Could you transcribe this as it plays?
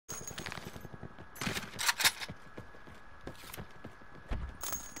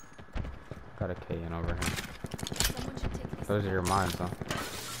Got a K in over here. Those are your mines, huh?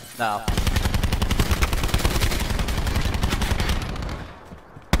 No.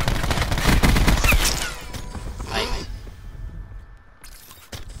 Nice.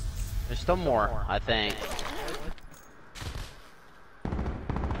 There's still more, I think.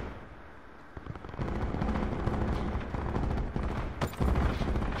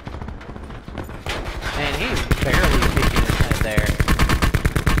 Man, he's barely peeking his head there.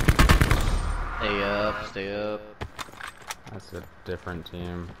 Stay up, stay up. That's a different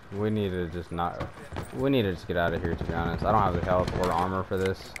team. We need to just not. We need to just get out of here, to be honest. I don't have the health or armor for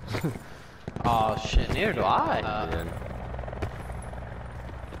this. Oh shit, neither do I. Dude.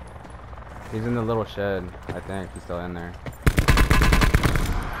 He's in the little shed, I think. He's still in there.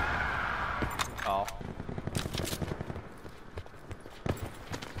 Oh.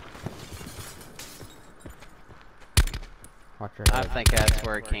 Watch your head. I think that's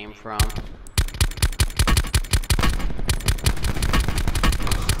where it came from.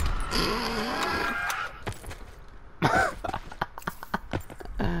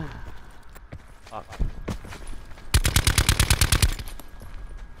 Fuck.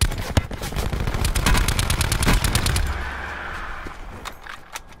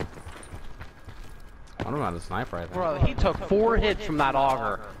 I don't know how to sniper, I think. Bro, he took 4 hits from that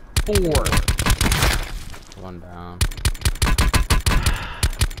auger. 4. One down.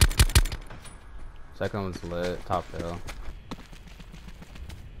 Second one's lit, top hill.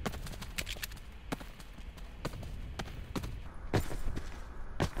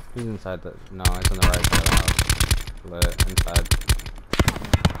 He's inside the. No, it's on the right side of the house. Lit, inside.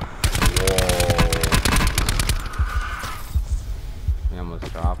 Whoa. He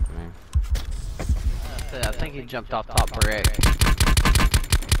almost dropped me. I think he jumped off top brick.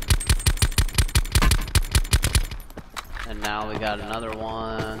 And now we got another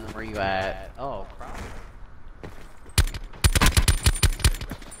one. Where you at? Oh, crap.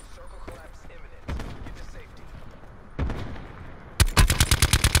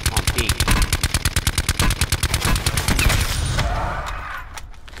 On peak.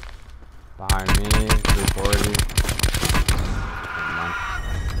 Behind me, 340.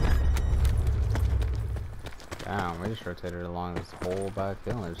 Damn, we just rotated along this whole back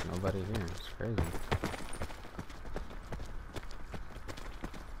hill. There's nobody here. It's crazy.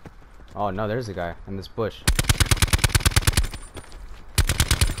 Oh no, there's a guy in this bush.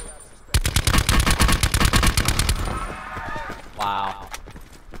 Wow.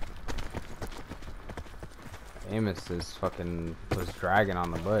 Amos is fucking was dragging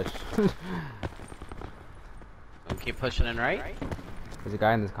on the bush. We'll keep pushing in right. There's a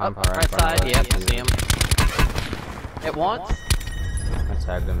guy in this Up, compound right side. Yep, I see him. Hit once. I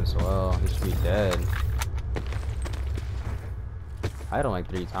tagged him as well. He should be dead. I hit him like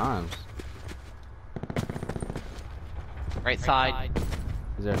 3 times. Right side.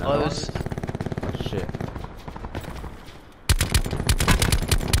 Is there another Close. one? Oh shit.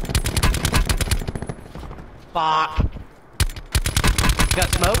 Fuck. Got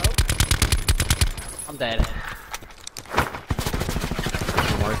smoke? I'm dead.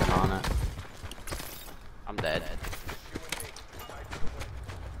 I'm working on it. I'm dead.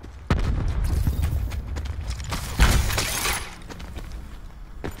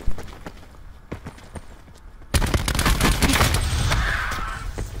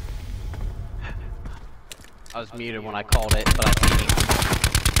 I was muted when I called it, but I think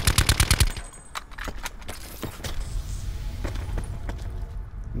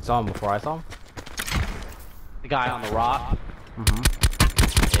You saw him before I saw him? the guy on the rock. Mm-hmm.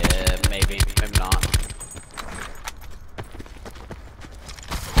 Yeah, maybe not.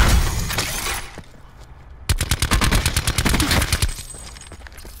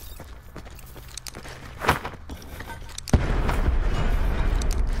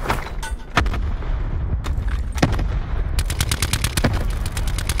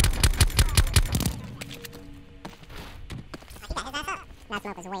 That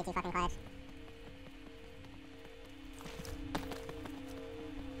smoke was way too fucking clutch.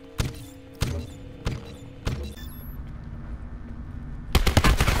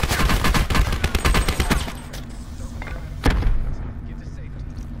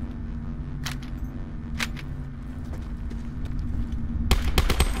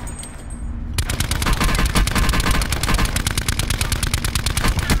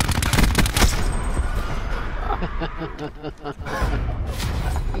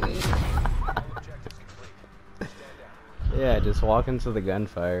 Yeah, just walk into the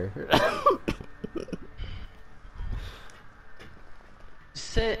gunfire.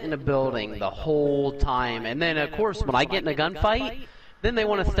 Sit in a building the whole time, and then of course when I get in a gunfight, Then they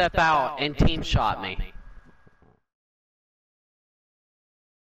want to step out and team shot me.